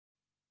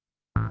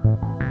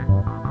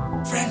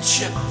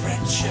Friendship,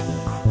 friendship,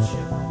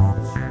 friendship,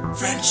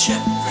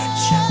 friendship,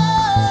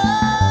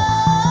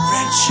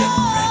 friendship,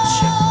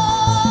 friendship,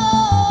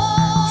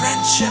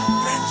 friendship,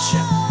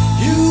 friendship.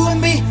 You and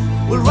me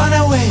will run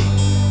away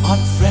on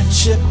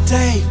Friendship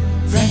Day,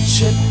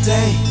 Friendship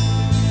Day.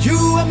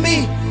 You and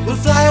me will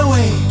fly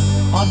away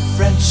on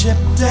Friendship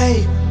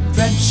Day,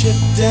 Friendship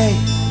Day.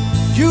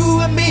 You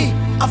and me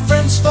are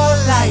friends for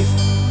life.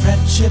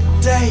 Friendship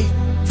Day,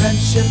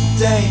 Friendship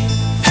Day.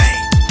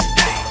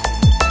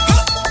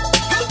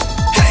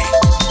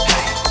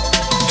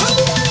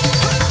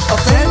 A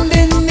friend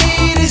in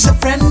need is a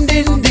friend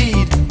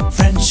indeed.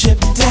 Friendship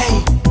Day,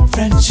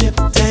 Friendship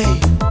Day.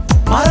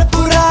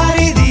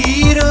 Marapurani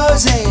di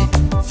rose.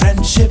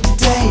 Friendship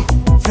Day,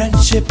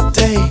 Friendship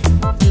Day.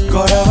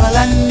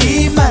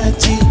 Godavalani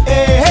marachi,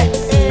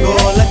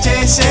 gola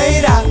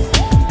cheseira.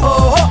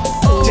 Oh,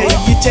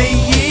 cheyi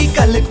cheyi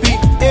kalpi,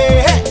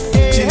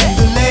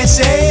 chindule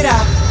seira.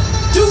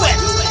 Do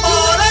it,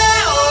 ole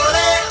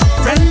ole.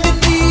 Friend in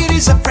need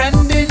is a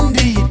friend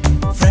indeed.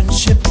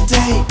 Friendship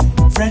Day,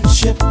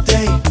 Friendship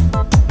Day.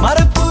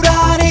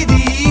 Marapurani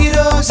di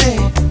rose.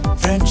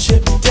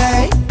 Friendship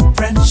Day,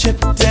 Friendship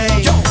Day.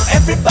 Yo,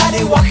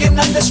 everybody walking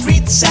on the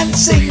streets and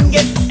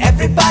singing.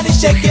 Everybody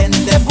shaking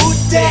their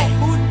booty.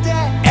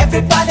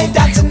 Everybody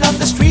dancing on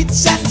the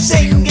streets and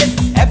singing.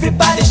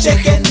 Everybody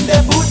shaking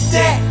their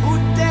booty.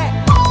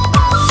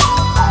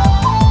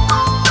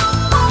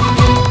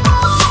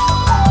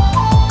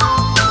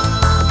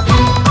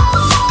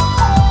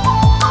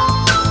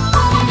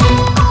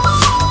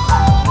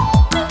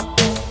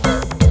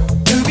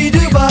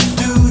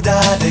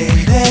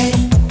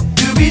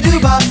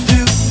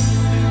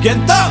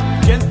 Gento,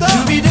 gento.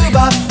 Dooby doo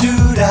bop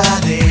doo da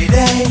day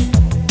day.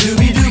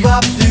 Dooby doo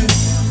bop doo.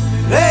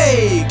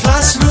 Hey,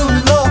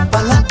 classroom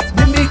lopala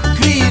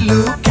mimicrylu,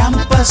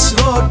 campus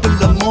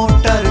roadlu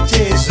motor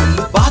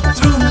chaselu,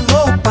 bathroom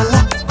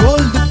lopala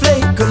gold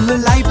flakelu,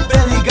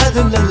 library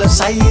gadulalo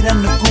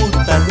siren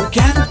kootalu,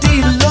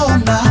 canteen lo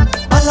na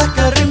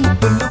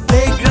palakarimpulu,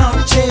 playground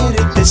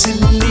cherithe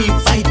silly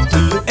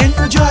fightulu,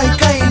 enjoy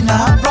kaina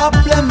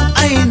problem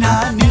aina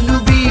ninnu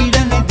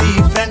veedanidi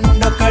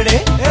friend okade.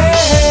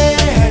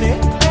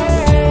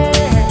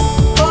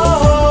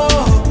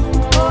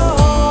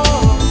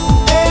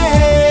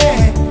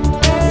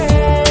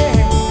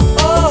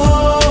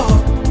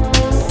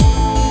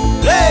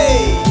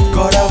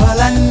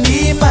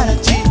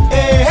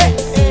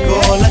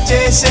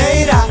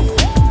 Seira,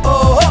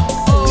 oh,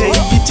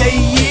 cheyi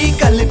cheyi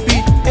kalpi,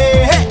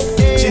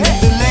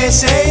 chindule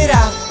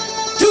seira.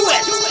 Do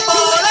it,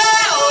 ole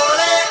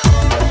ole.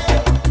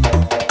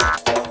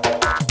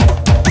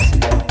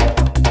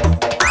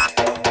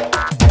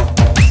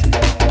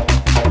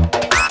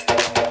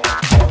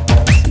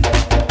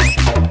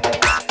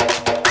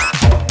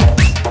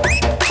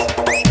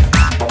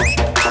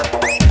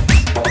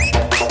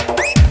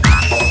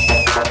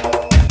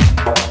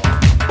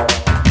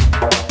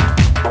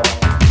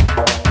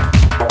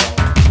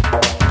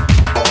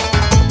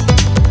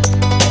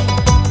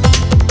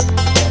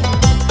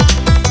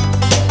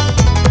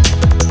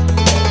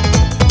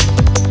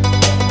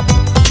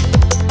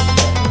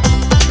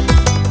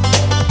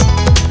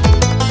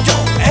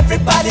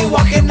 Everybody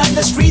walking on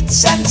the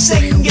streets and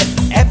singing.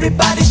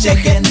 Everybody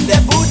shaking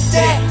their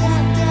booty.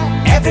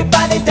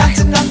 Everybody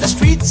dancing on the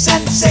streets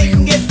and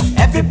singing.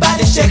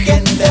 Everybody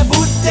shaking their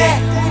booty.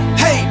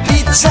 Hey,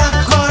 pizza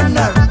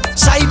corner,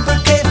 cyber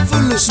cafe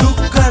full,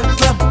 snooker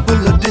club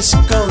full,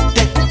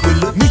 discotheque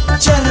full,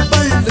 mixer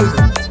ballu,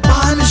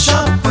 pawn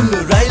shop full,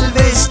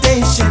 railway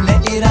station,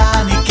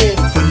 Irani cafe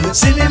full,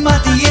 cinema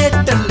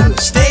theatre,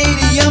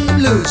 stadium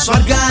lu,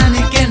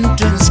 swarganic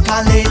entrance,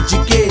 college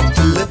gate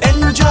full.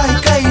 Enjoy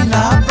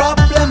kaina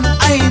problem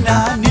aina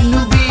ninnu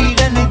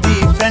veedanidi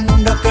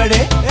friend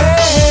okade.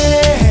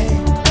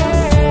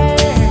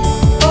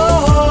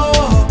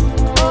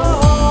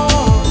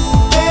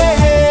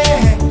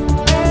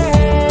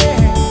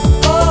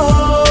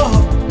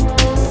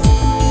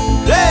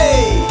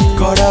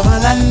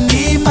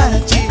 Godavalani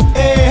marachi,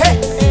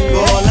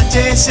 gola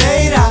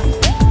cheseira.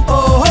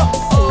 Oh,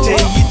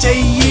 cheyi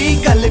cheyi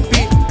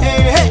kalpi,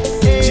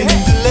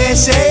 chindule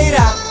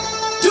seira.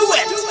 Do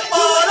it,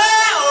 ole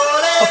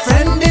ole. A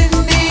friend in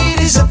need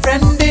is a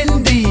friend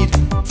indeed.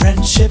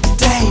 Friendship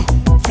Day,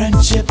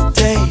 Friendship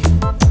Day.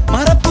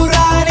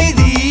 Marapurani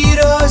di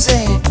rose.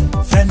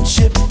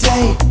 Friendship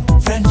Day,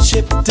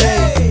 Friendship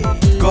Day.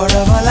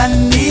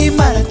 Godavalani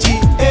marachi,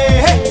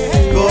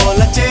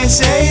 gola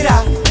cheseira.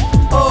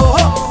 Oh,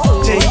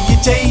 cheyi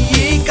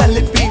cheyi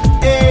kalpi,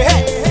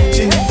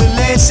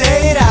 chindule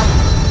seira.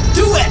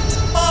 Do it,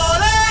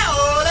 ole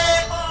ole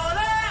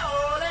ole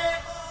ole.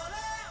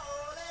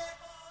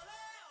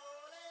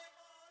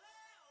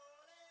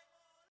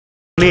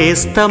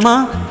 నేస్తమా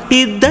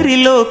ఇద్దరి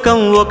లోకం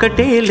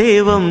ఒకటే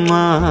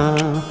లేవమ్మా,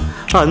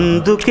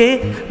 అందుకే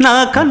నా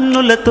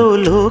కన్నులతో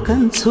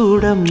లోకం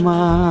చూడమ్మా.